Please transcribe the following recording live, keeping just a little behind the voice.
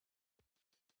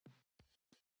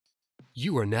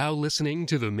You are now listening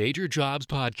to the Major Jobs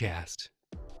Podcast.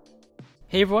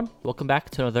 Hey everyone, welcome back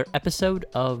to another episode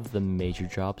of the Major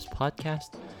Jobs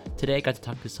Podcast. Today I got to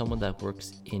talk to someone that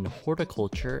works in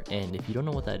horticulture, and if you don't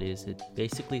know what that is, it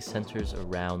basically centers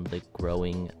around the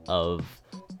growing of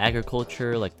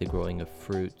agriculture, like the growing of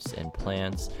fruits and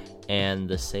plants, and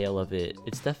the sale of it.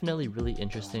 It's definitely really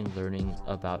interesting learning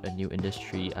about a new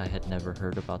industry. I had never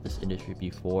heard about this industry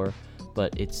before,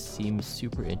 but it seems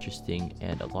super interesting,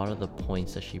 and a lot of the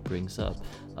points that she brings up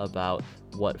about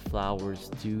what flowers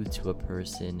do to a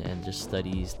person and just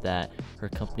studies that her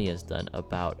company has done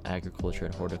about agriculture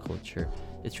and horticulture.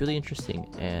 It's really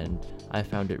interesting, and I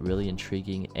found it really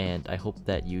intriguing, and I hope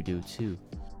that you do too.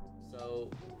 So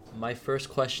my first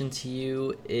question to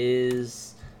you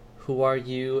is, who are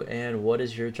you and what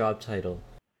is your job title?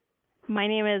 My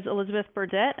name is Elizabeth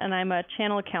Burdett, and I'm a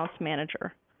channel accounts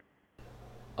manager.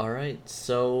 All right,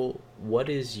 so what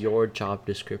is your job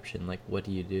description? Like, what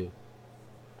do you do?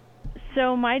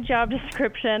 So my job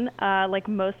description, like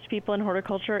most people in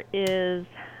horticulture, is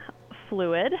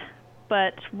fluid.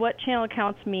 But what channel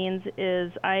accounts means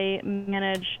is I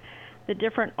manage the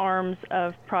different arms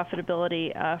of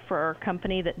profitability for our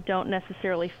company that don't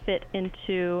necessarily fit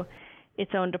into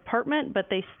its own department, but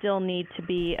they still need to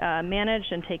be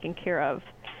managed and taken care of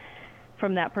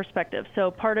from that perspective.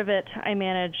 So part of it, I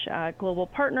manage global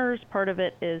partners, part of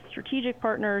it is strategic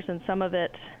partners, and some of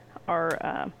it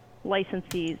are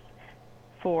licensees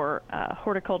for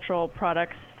horticultural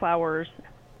products, flowers.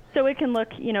 So it can look,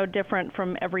 different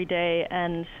from every day,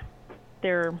 and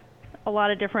there are a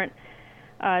lot of different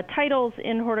titles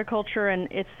in horticulture, and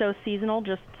it's so seasonal,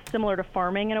 just similar to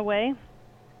farming in a way,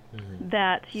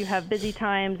 that you have busy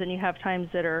times and you have times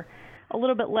that are a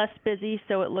little bit less busy,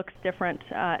 so it looks different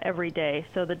every day.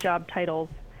 So the job titles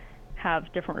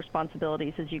have different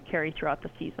responsibilities as you carry throughout the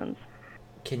seasons.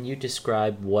 Can you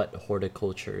describe what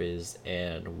horticulture is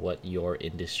and what your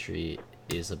industry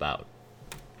is about?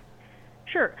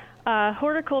 Sure.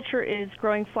 Horticulture is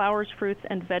growing flowers, fruits,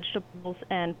 and vegetables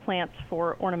and plants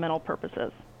for ornamental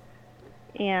purposes.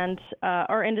 And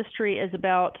our industry is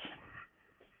about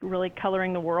really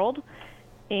coloring the world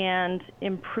and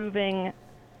improving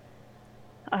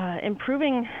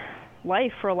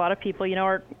life for a lot of people.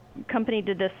 Our company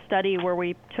did this study where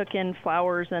we took in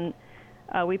flowers and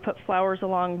we put flowers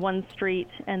along one street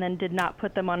and then did not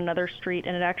put them on another street,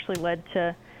 and it actually led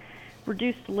to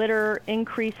reduced litter,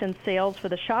 increase in sales for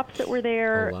the shops that were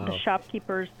there. Oh, wow. The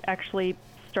shopkeepers actually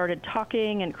started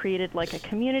talking and created like a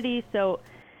community. So,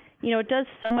 it does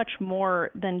so much more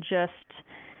than just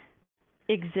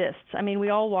exists. I mean, we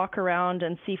all walk around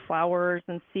and see flowers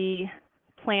and see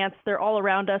plants. They're all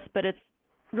around us, but it's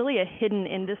really a hidden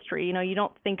industry. You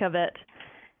don't think of it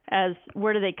as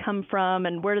where do they come from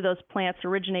and where do those plants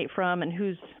originate from and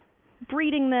who's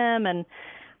breeding them and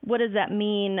what does that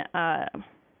mean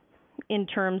in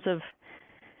terms of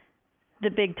the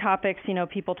big topics.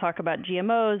 People talk about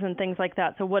GMOs and things like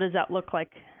that. So what does that look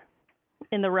like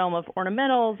in the realm of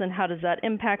ornamentals, and how does that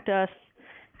impact us,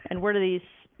 and where do these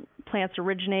plants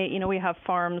originate? We have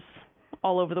farms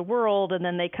all over the world, and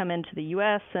then they come into the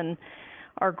U.S. and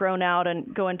are grown out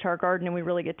and go into our garden, and we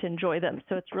really get to enjoy them.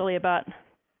 So it's really about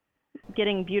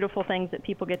getting beautiful things that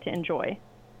people get to enjoy.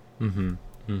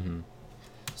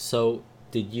 So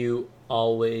did you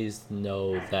always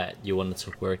know that you wanted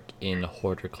to work in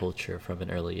horticulture from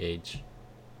an early age?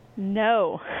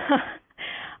 No.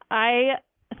 I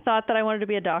thought that I wanted to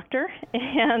be a doctor,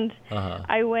 and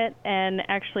I went and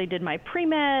actually did my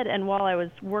pre-med, and while I was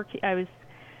working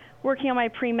on my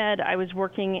pre-med, I was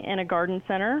working in a garden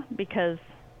center because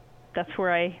that's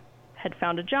where I had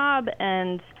found a job,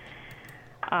 and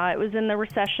it was in the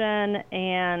recession,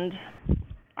 and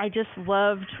I just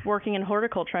loved working in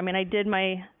horticulture. I mean, I did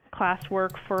my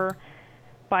classwork for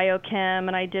biochem,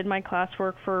 and I did my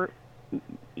classwork for,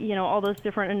 all those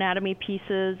different anatomy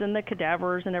pieces and the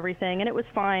cadavers and everything, and it was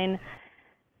fine,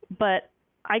 but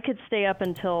I could stay up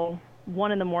until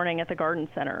 1 a.m. at the garden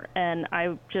center, and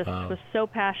I just was so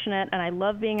passionate, and I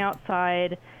love being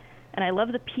outside, and I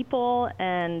love the people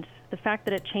and the fact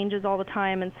that it changes all the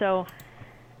time. And so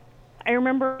I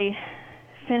remember I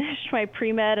finished my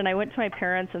pre-med and I went to my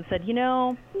parents and said,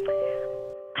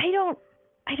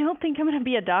 I don't think I'm going to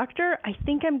be a doctor. I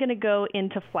think I'm going to go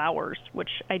into flowers, which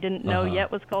I didn't know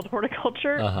yet was called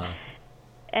horticulture.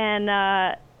 And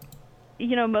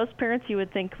most parents, you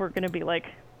would think, were going to be like,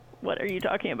 what are you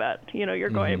talking about? You're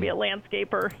going to be a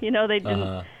landscaper. They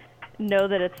didn't know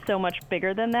that it's so much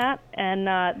bigger than that.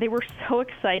 And they were so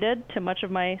excited, to much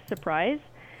of my surprise.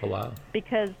 Oh, wow.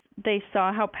 Because they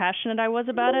saw how passionate I was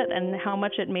about it and how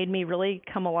much it made me really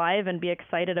come alive and be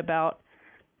excited about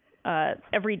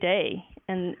every day,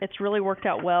 and it's really worked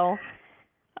out well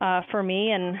for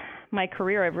me and my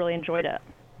career. I've really enjoyed it.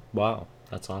 Wow,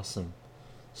 that's awesome.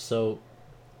 So,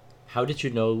 how did you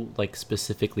know, like,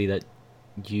 specifically that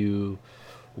you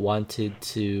wanted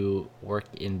to work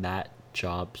in that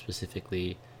job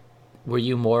specifically? Were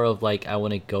you more of like, I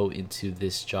want to go into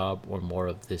this job, or more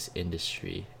of this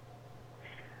industry?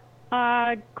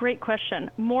 Great question.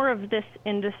 More of this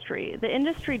industry. The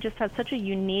industry just has such a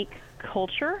unique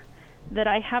culture that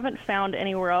I haven't found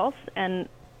anywhere else. And,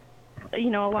 a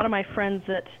lot of my friends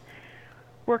that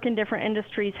work in different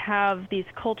industries have these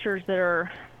cultures that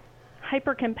are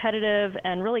hyper competitive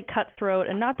and really cutthroat.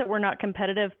 And not that we're not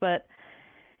competitive, but,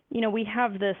 we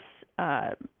have this,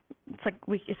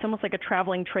 it's almost like a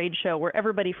traveling trade show where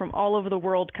everybody from all over the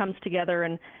world comes together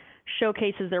and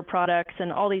showcases their products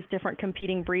and all these different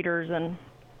competing breeders. And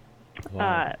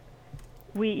Wow.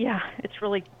 it's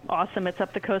really awesome. It's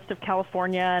up the coast of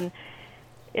California, and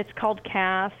it's called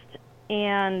CAST,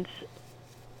 and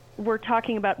we're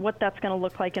talking about what that's going to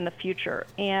look like in the future.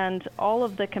 And all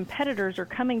of the competitors are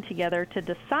coming together to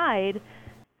decide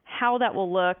how that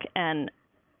will look and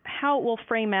how it will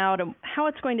frame out and how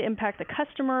it's going to impact the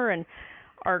customer and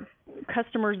our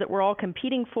customers that we're all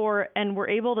competing for, and we're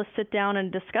able to sit down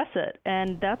and discuss it.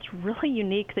 And that's really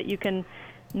unique, that you can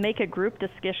make a group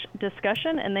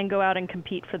discussion and then go out and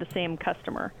compete for the same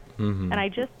customer. Mm-hmm. And I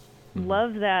just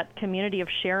love that community of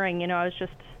sharing.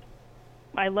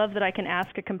 I love that I can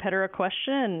ask a competitor a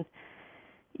question and,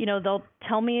 they'll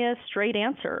tell me a straight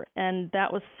answer. And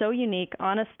that was so unique.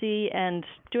 Honesty and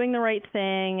doing the right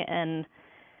thing and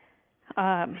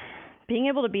being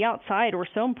able to be outside were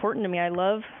so important to me. I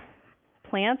love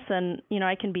plants, and,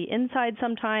 I can be inside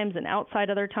sometimes and outside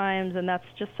other times, and that's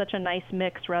just such a nice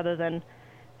mix rather than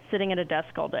sitting at a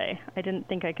desk all day. I didn't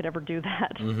think I could ever do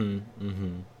that.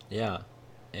 Yeah,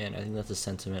 and I think that's a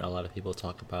sentiment a lot of people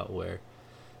talk about, where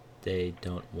they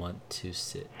don't want to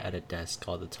sit at a desk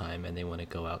all the time and they want to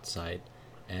go outside.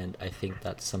 And I think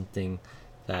that's something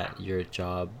that your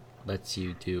job lets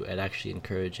you do. It actually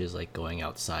encourages like going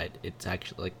outside. It's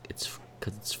actually like, it's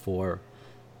because it's for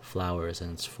flowers,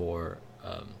 and it's for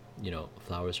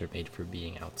flowers are made for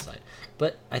being outside.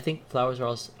 But I think flowers are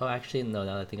also, actually no,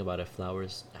 now that I think about it,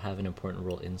 flowers have an important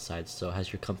role inside. So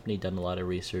has your company done a lot of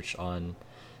research on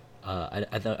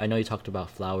I know you talked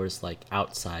about flowers like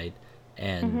outside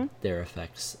and their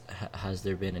effects. Has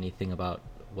there been anything about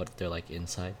what they're like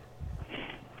inside?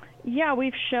 Yeah,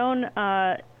 we've shown,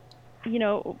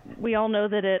 we all know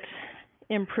that it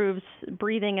improves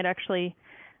breathing. It actually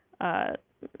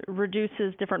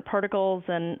reduces different particles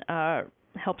and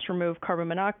helps remove carbon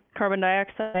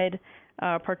dioxide,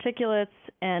 particulates,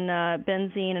 and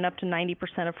benzene, and up to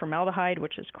 90% of formaldehyde,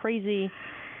 which is crazy.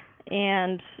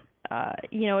 And,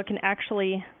 it can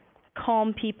actually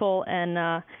calm people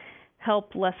and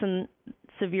help lessen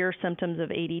severe symptoms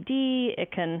of ADD.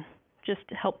 It can just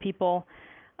help people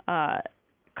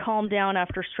calm down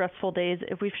after stressful days.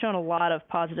 We've shown a lot of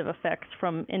positive effects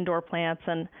from indoor plants,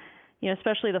 and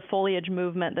especially the foliage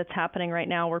movement that's happening right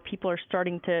now, where people are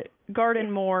starting to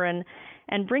garden more and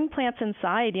bring plants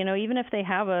inside. Even if they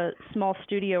have a small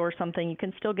studio or something, you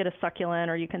can still get a succulent,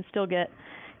 or you can still get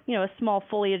a small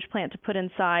foliage plant to put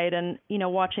inside, and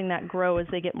watching that grow as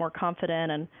they get more confident.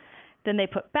 And then they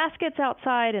put baskets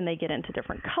outside and they get into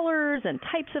different colors and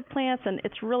types of plants, and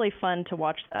it's really fun to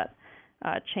watch that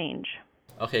change.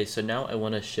 Okay, so now I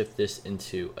want to shift this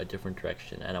into a different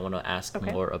direction, and I want to ask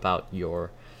more about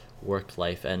your work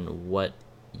life and what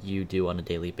you do on a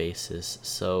daily basis.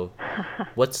 So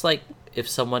what's like, if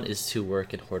someone is to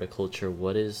work in horticulture,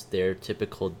 what is their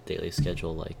typical daily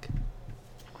schedule like?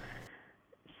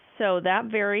 So that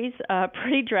varies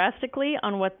pretty drastically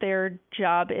on what their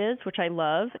job is, which I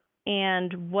love,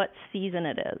 and what season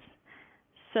it is.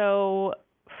 So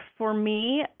for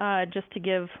me, just to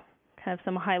give kind of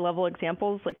some high-level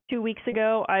examples, like 2 weeks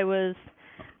ago, I was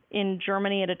in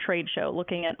Germany at a trade show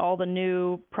looking at all the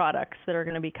new products that are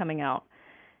going to be coming out.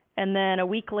 And then a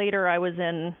week later, I was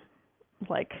in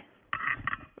like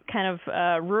kind of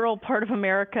a rural part of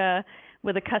America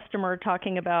with a customer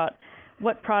talking about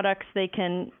what products they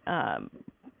can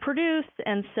produce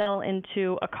and sell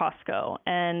into a Costco.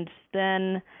 And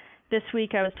then this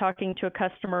week I was talking to a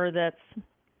customer that's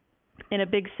in a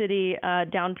big city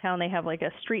downtown. They have like a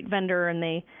street vendor, and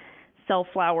they sell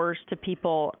flowers to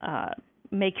people,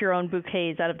 make your own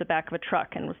bouquets out of the back of a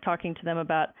truck, and was talking to them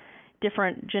about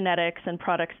different genetics and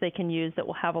products they can use that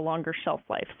will have a longer shelf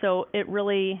life. So it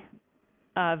really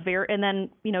and then,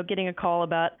 getting a call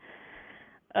about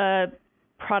a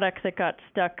product that got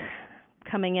stuck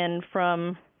coming in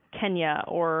from Kenya,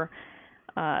 or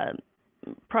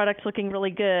product's looking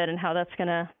really good and how that's going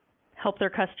to help their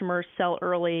customers sell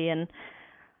early and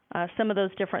some of those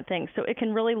different things. So it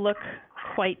can really look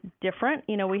quite different.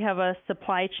 You know, we have a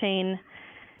supply chain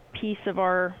piece of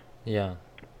our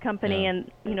company, and,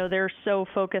 you know, they're so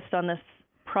focused on this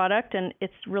product, and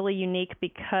it's really unique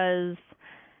because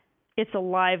it's a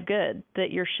live good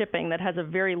that you're shipping that has a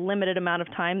very limited amount of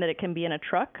time that it can be in a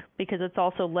truck, because it's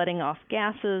also letting off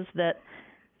gases that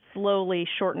slowly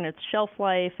shorten its shelf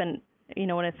life. And, you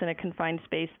know, when it's in a confined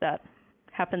space, that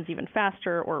happens even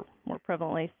faster or more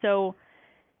prevalently. So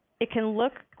it can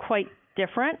look quite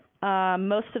different.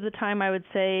 Most of the time, I would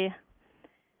say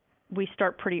we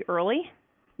start pretty early,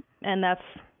 and that's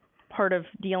part of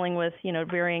dealing with, you know,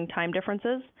 varying time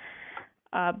differences.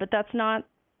 But that's not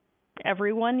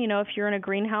everyone. You know, if you're in a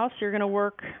greenhouse, you're going to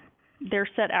work their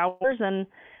set hours, and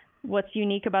what's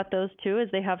unique about those too is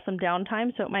they have some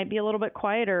downtime, so it might be a little bit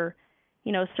quieter,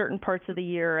 you know, certain parts of the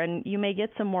year, and you may get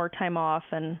some more time off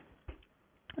and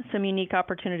some unique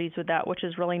opportunities with that, which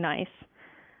is really nice.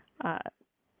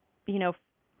 You know,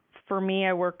 for me,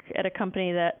 I work at a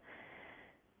company that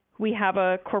we have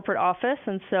a corporate office,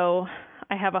 and so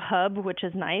I have a hub, which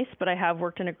is nice, but I have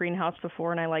worked in a greenhouse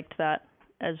before, and I liked that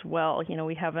as well. You know,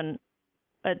 we have an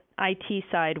IT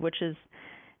side, which is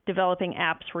developing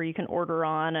apps where you can order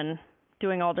on and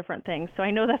doing all different things. So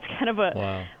I know that's kind of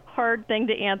a hard thing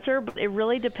to answer, but it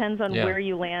really depends on where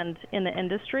you land in the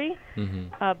industry.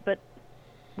 But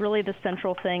really the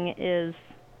central thing is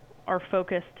our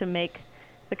focus to make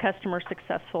the customer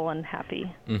successful and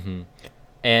happy.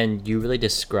 And you really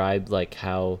described like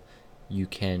how you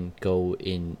can go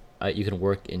in, you can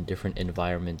work in different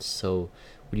environments. So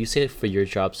would you say that for your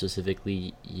job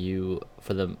specifically, you,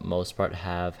 for the most part,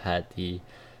 have had the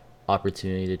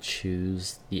opportunity to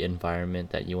choose the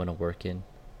environment that you want to work in?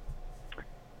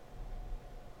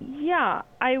 Yeah,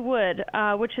 I would,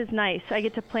 which is nice. I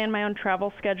get to plan my own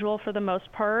travel schedule for the most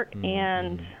part,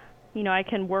 and, you know, I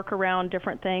can work around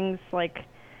different things, like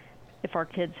if our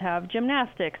kids have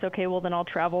gymnastics, okay, well, then I'll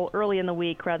travel early in the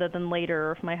week rather than later.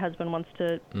 Or if my husband wants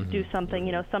to do something,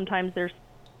 you know, sometimes there's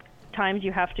times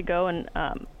you have to go and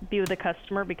be with the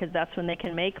customer because that's when they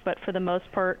can make. But for the most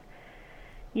part,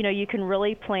 you know, you can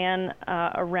really plan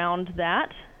around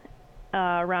that,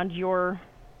 around your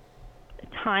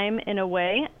time in a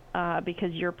way,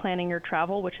 because you're planning your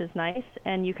travel, which is nice.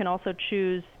 And you can also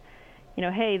choose, you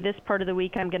know, hey, this part of the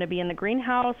week I'm going to be in the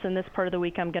greenhouse, and this part of the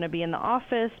week I'm going to be in the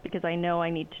office because I know I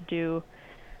need to do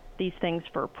these things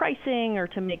for pricing or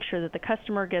to make sure that the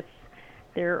customer gets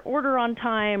their order on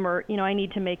time, or, you know, I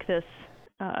need to make this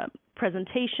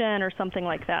presentation or something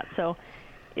like that. So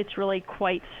it's really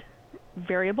quite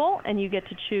variable, and you get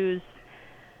to choose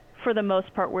for the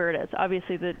most part where it is.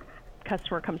 Obviously the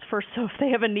customer comes first, so if they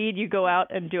have a need, you go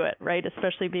out and do it, right?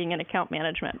 Especially being in account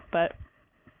management. But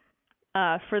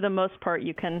for the most part,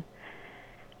 you can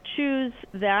choose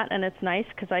that, and it's nice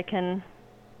because I can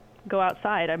go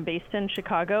outside. I'm based in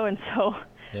Chicago, and so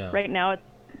right now it's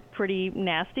pretty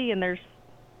nasty, and there's,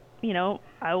 you know,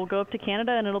 I will go up to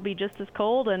Canada and it'll be just as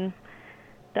cold, and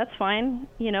that's fine,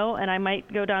 you know, and I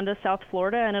might go down to South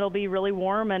Florida and it'll be really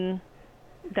warm, and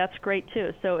that's great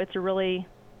too. So it's a really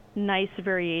nice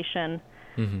variation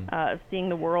of seeing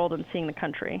the world and seeing the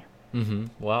country.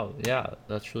 Wow, yeah,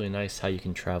 that's really nice how you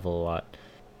can travel a lot.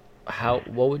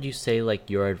 What would you say like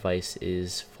your advice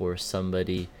is for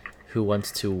somebody who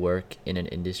wants to work in an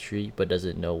industry but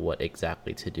doesn't know what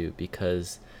exactly to do?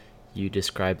 Because you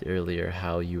described earlier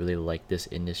how you really like this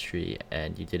industry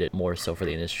and you did it more so for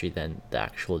the industry than the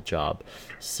actual job.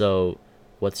 So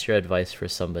what's your advice for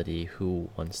somebody who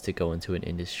wants to go into an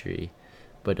industry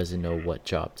but doesn't know what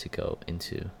job to go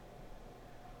into?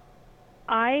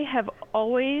 I have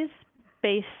always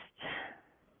based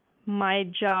my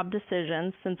job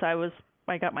decisions since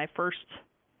I got my first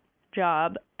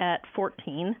job at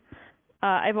 14.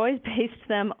 I've always based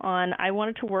them on, I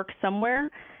wanted to work somewhere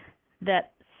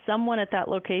that someone at that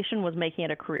location was making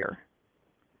it a career,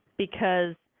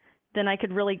 because then I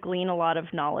could really glean a lot of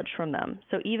knowledge from them.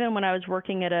 So even when I was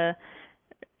working at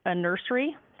a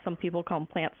nursery, some people call them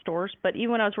plant stores, but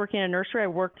even when I was working in a nursery, I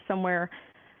worked somewhere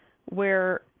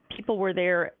where people were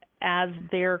there as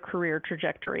their career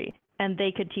trajectory, and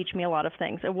they could teach me a lot of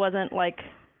things. It wasn't like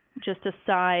just a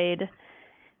side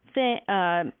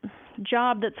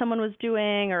job that someone was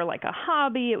doing or like a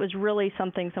hobby. It was really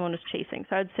something someone was chasing.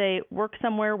 So I'd say work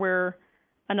somewhere where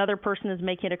another person is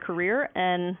making it a career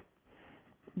and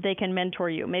they can mentor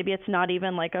you. Maybe it's not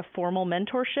even like a formal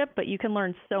mentorship, but you can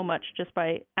learn so much just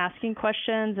by asking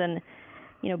questions and,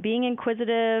 you know, being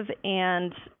inquisitive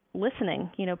and listening.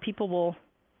 You know, people will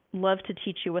love to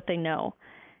teach you what they know.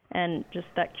 And just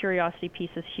that curiosity piece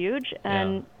is huge.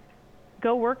 And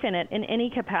go work in it in any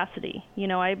capacity. You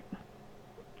know, I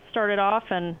started off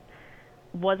and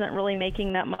wasn't really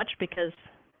making that much because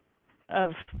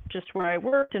of just where I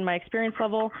worked and my experience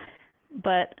level,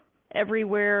 but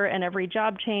everywhere and every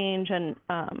job change and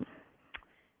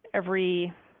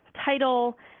every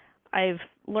title, I've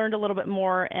learned a little bit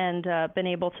more and been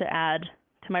able to add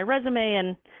to my resume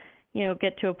and, you know,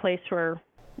 get to a place where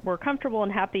we're comfortable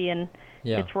and happy and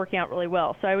it's working out really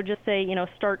well. So I would just say, you know,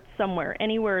 start somewhere.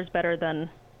 Anywhere is better than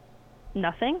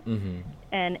nothing.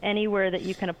 And anywhere that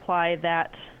you can apply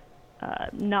that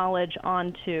knowledge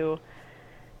onto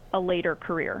a later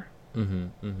career.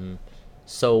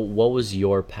 So what was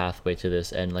your pathway to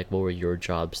this, and like what were your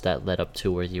jobs that led up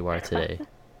to where you are today?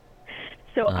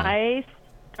 So I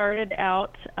started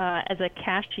out as a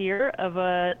cashier of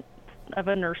a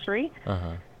nursery.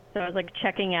 So I was like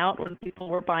checking out when people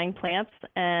were buying plants,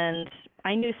 and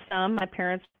I knew some. My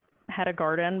parents had a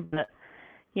garden, but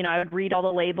you know, I would read all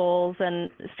the labels and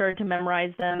started to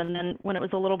memorize them. And then when it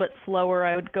was a little bit slower,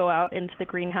 I would go out into the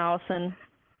greenhouse and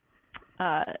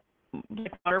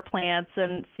like water plants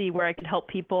and see where I could help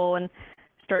people and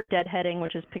start deadheading,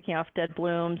 which is picking off dead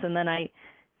blooms. And then I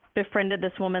befriended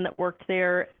this woman that worked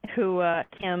there, who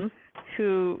Kim,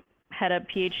 who had a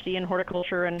PhD in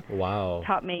horticulture and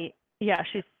taught me. Yeah,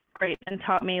 she's great, and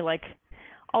taught me like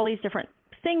all these different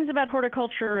things about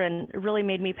horticulture and really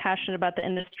made me passionate about the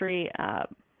industry.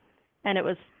 And it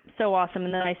was so awesome.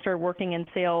 And then I started working in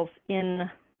sales in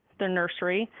the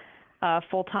nursery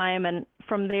full time. And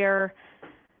from there,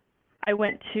 I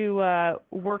went to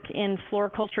work in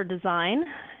floriculture design,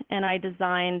 and I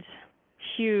designed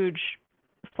huge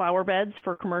flower beds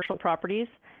for commercial properties,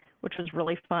 which was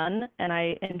really fun. And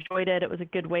I enjoyed it. It was a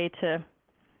good way to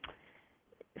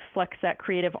flex that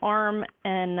creative arm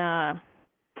and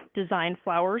design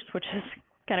flowers, which is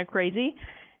kind of crazy,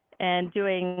 and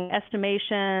doing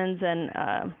estimations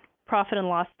and profit and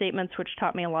loss statements, which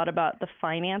taught me a lot about the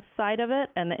finance side of it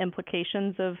and the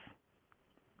implications of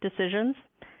decisions,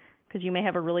 because you may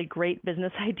have a really great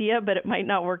business idea, but it might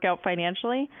not work out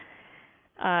financially.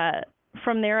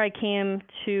 From there, I came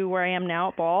to where I am now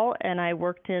at Ball, and I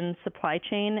worked in supply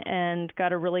chain and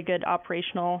got a really good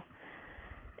operational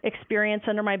experience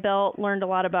under my belt, learned a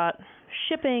lot about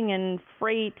shipping and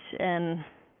freight and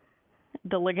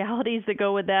the legalities that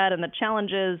go with that and the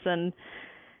challenges and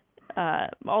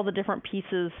all the different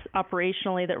pieces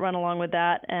operationally that run along with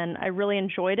that. And I really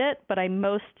enjoyed it, but I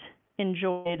most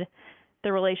enjoyed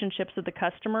the relationships with the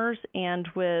customers and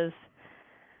with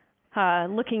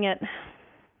looking at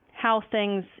how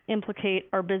things implicate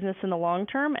our business in the long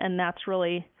term. And that's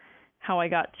really how I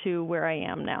got to where I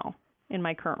am now in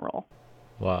my current role.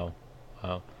 Wow.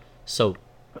 So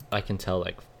I can tell,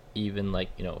 like, even like,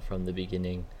 you know, from the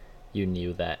beginning, you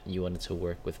knew that you wanted to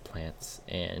work with plants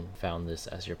and found this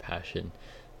as your passion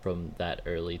from that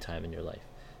early time in your life.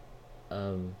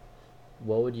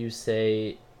 What would you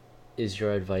say is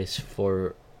your advice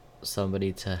for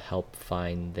somebody to help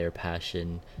find their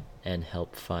passion and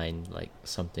help find like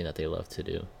something that they love to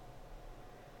do?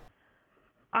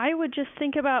 I would just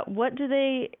think about what do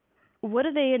they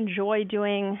enjoy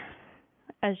doing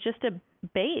as just a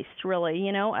base, really.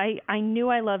 You know, I knew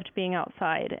I loved being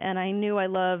outside, and I knew I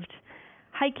loved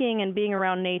hiking and being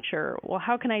around nature. Well,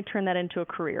 how can I turn that into a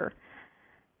career?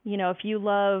 You know, if you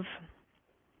love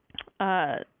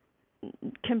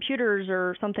computers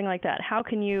or something like that, how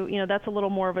can you know, that's a little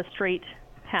more of a straight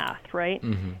path, right?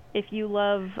 If you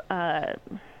love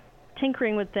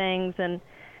tinkering with things and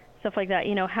stuff like that,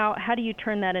 you know, how do you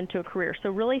turn that into a career?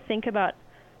 So really think about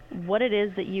what it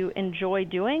is that you enjoy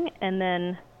doing, and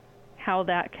then how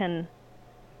that can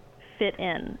fit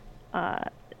in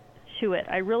to it.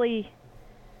 I really,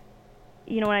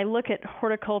 you know, when I look at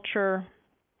horticulture,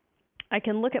 I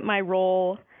can look at my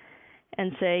role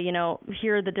and say, you know,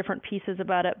 here are the different pieces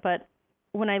about it. But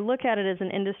when I look at it as an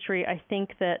industry, I think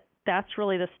that that's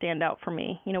really the standout for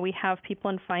me. You know, we have people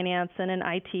in finance and in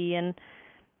IT and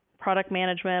product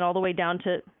management, all the way down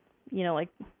to, you know, like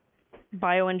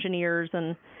bioengineers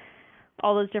and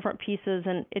all those different pieces.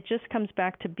 And it just comes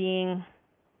back to being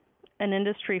an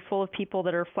industry full of people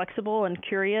that are flexible and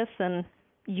curious and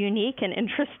unique and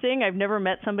interesting. I've never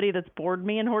met somebody that's bored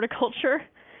me in horticulture.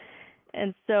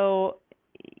 And so,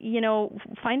 you know,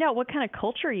 find out what kind of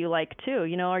culture you like too.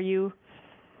 You know,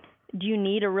 do you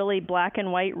need a really black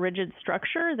and white rigid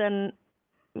structure? Then,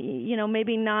 you know,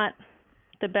 maybe not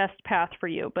the best path for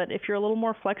you. But if you're a little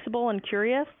more flexible and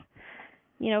curious,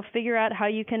 you know, figure out how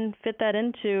you can fit that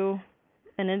into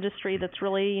an industry that's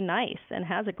really nice and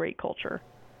has a great culture.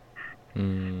 But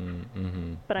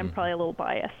I'm probably a little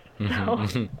biased.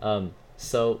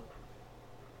 So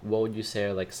what would you say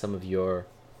are like some of your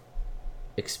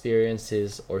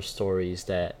experiences or stories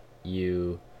that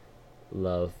you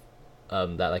love,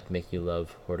 that like make you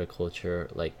love horticulture?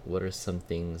 Like, what are some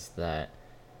things that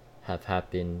have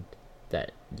happened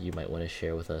that you might want to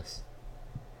share with us?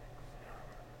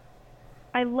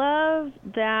 I love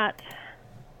that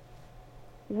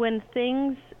when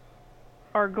things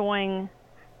are going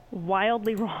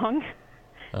wildly wrong,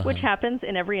 which happens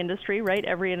in every industry, right?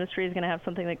 Every industry is going to have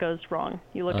something that goes wrong.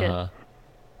 You look at,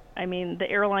 I mean, the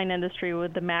airline industry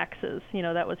with the Maxes, you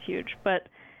know, that was huge. But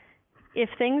if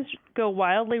things go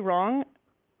wildly wrong,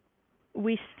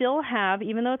 we still have,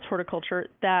 even though it's horticulture,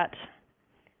 that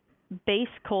base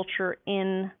culture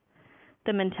in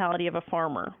the mentality of a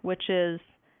farmer, which is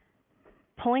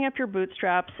pulling up your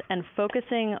bootstraps and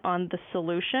focusing on the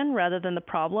solution rather than the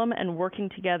problem, and working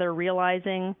together,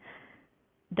 realizing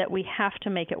that we have to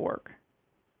make it work,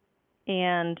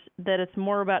 and that it's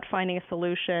more about finding a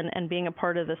solution and being a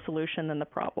part of the solution than the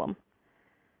problem.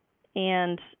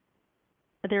 And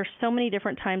there's so many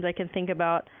different times I can think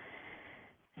about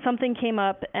something came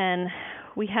up and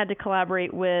we had to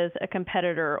collaborate with a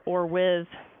competitor or with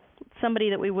somebody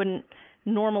that we wouldn't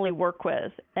normally work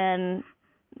with, and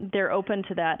they're open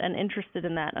to that and interested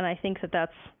in that. And I think that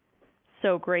that's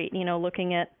so great, you know,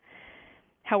 looking at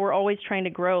how we're always trying to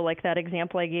grow, like that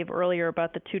example I gave earlier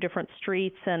about the 2 different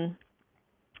streets, and,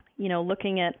 you know,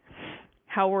 looking at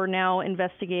how we're now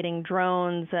investigating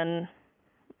drones and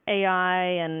AI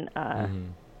and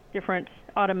different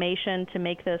automation to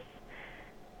make this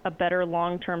a better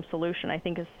long-term solution, I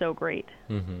think is so great.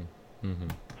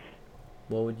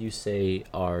 What would you say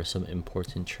are some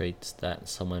important traits that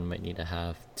someone might need to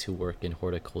have to work in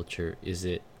horticulture? Is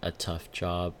it a tough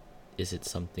job? Is it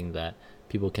something that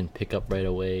people can pick up right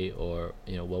away? Or,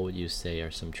 you know, what would you say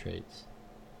are some traits?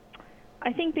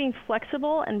 I think being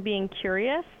flexible and being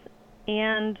curious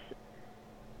and,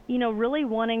 you know, really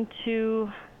wanting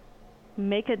to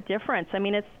make a difference. I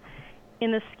mean, it's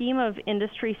in the scheme of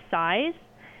industry size,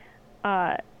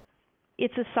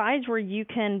 it's a size where you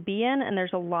can be in and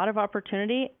there's a lot of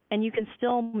opportunity and you can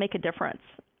still make a difference.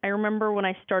 I remember when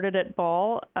I started at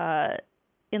Ball,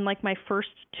 in like my first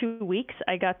 2 weeks,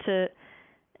 I got to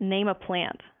name a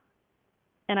plant.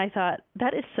 And I thought,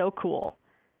 that is so cool.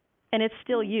 And it's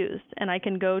still used. And I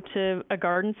can go to a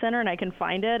garden center and I can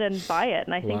find it and buy it.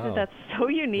 And I think that that's so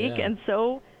unique and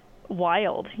so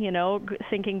wild, you know,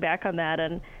 thinking back on that.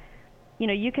 And, you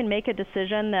know, you can make a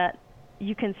decision that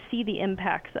you can see the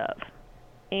impacts of.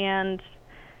 And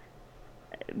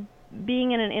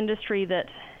being in an industry that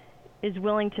is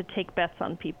willing to take bets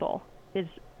on people is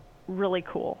really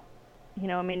cool. You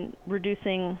know, I mean,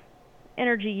 reducing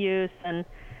energy use and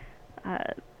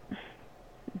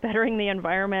bettering the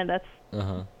environment,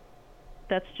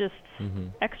 that's just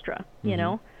extra, you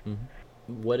know?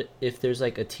 What if there's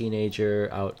like a teenager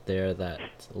out there that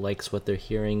likes what they're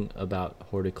hearing about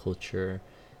horticulture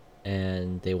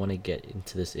and they want to get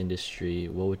into this industry?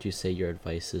 What would you say your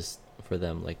advice is for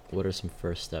them? Like, what are some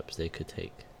first steps they could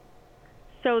take?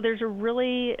 So there's a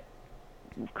really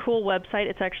cool website.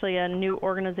 It's actually a newer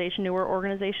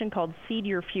organization called Seed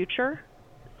Your Future.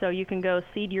 So you can go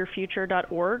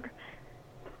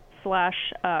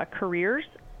seedyourfuture.org/careers,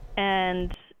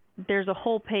 and there's a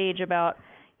whole page about,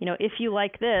 you know, if you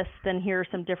like this, then here are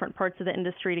some different parts of the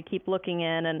industry to keep looking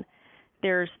in, and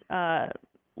there's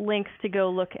links to go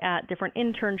look at different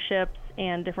internships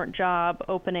and different job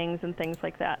openings and things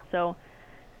like that. So,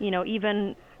 you know,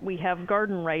 even we have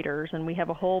garden writers and we have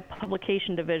a whole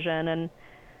publication division, and,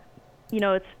 you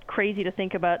know, it's crazy to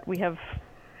think about. We have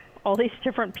all these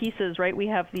different pieces, right? We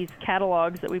have these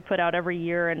catalogs that we put out every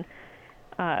year, and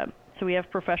so we have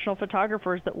professional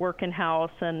photographers that work in-house,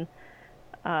 and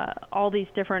all these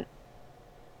different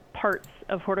parts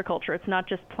of horticulture. It's not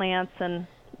just plants, and,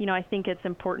 you know, I think it's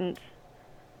important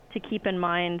to keep in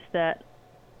mind that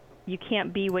you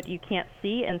can't be what you can't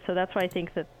see, and so that's why I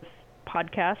think that this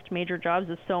podcast, Major Jobs,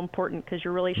 is so important, because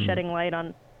you're really shedding light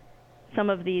on some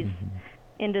of these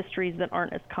industries that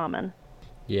aren't as common.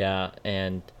 Yeah,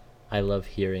 and I love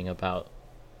hearing about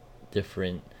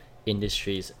different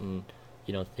industries, and,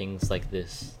 you know, things like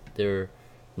this. They're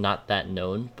not that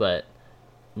known, but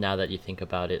now that you think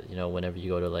about it, you know, whenever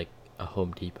you go to like a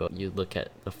Home Depot, you look at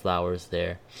the flowers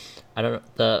there. I don't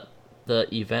know, the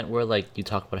event where like you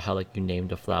talk about how like you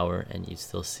named a flower and you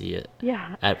still see it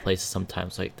at places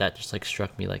sometimes, like that just like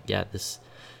struck me, like, yeah,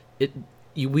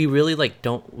 we really like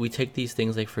we take these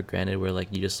things like for granted, where like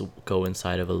you just go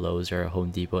inside of a Lowe's or a Home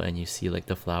Depot and you see like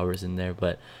the flowers in there,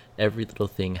 but every little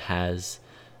thing has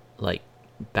like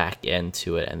back end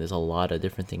to it, and there's a lot of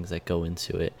different things that go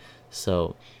into it.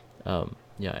 So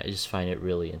Yeah, I just find it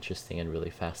really interesting and really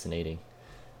fascinating.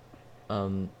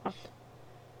 Um,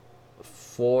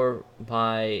 for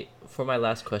my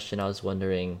last question, I was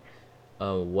wondering,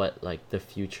 what like the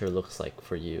future looks like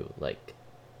for you. Like,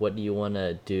 what do you want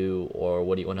to do, or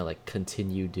what do you want to like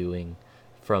continue doing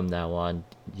from now on?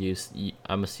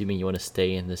 I'm assuming you want to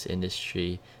stay in this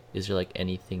industry. Is there like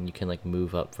anything you can like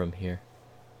move up from here?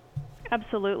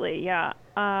 Absolutely, yeah.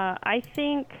 I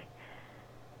think,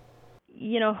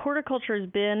 horticulture has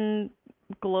been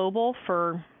global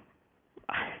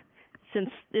since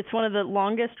it's one of the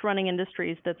longest running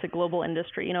industries that's a global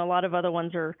industry. A lot of other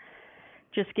ones are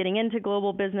just getting into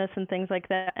global business and things like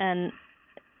that. And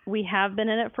we have been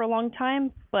in it for a long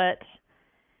time, but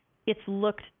it's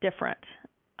looked different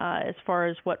as far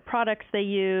as what products they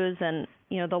use, and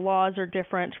the laws are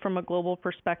different from a global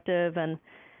perspective. And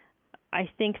I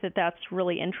think that that's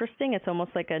really interesting. It's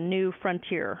almost like a new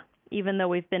frontier. Even though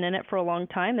we've been in it for a long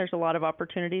time, there's a lot of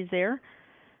opportunities there.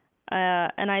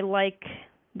 And I like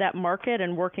that market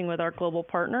and working with our global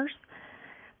partners.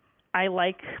 I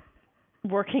like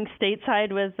working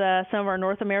stateside with some of our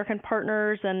North American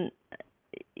partners, and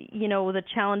the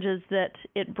challenges that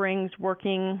it brings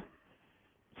working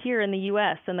here in the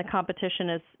U.S. and the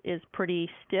competition is pretty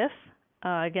stiff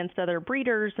against other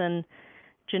breeders and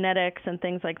genetics and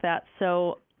things like that.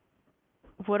 So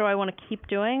what do I want to keep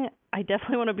doing? I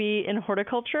definitely want to be in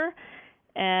horticulture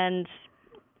and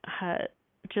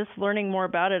just learning more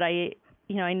about it.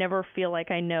 I never feel like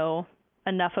I know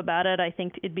enough about it. I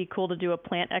think it'd be cool to do a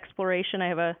plant exploration. I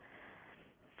have a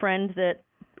friend that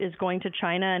is going to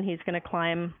China, and he's going to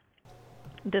climb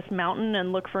this mountain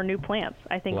and look for new plants.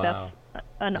 I think Wow. That's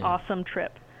an awesome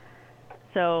trip.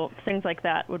 So things like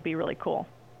that would be really cool.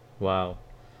 Wow.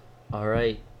 All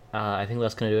right. I think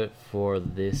that's going to do it for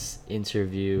this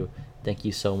interview. Thank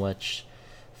you so much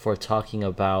for talking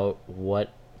about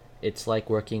what it's like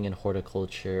working in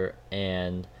horticulture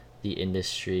and the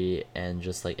industry, and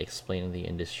just like explaining the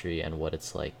industry and what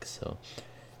it's like. So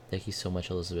thank you so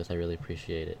much, Elizabeth. I really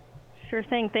appreciate it. Sure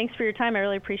thing. Thanks for your time. I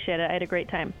really appreciate it. I had a great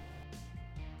time.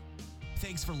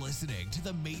 Thanks for listening to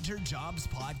the Major Jobs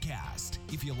Podcast.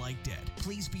 If you liked it,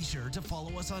 please be sure to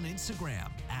follow us on Instagram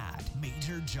at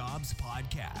Major Jobs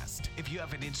Podcast. If you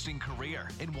have an interesting career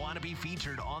and want to be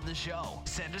featured on the show,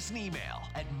 send us an email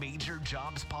at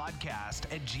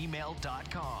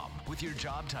majorjobspodcast@gmail.com with your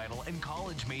job title and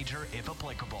college major if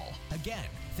applicable. Again,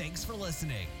 thanks for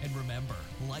listening. And remember,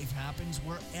 life happens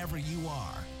wherever you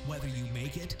are, whether you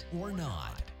make it or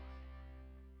not.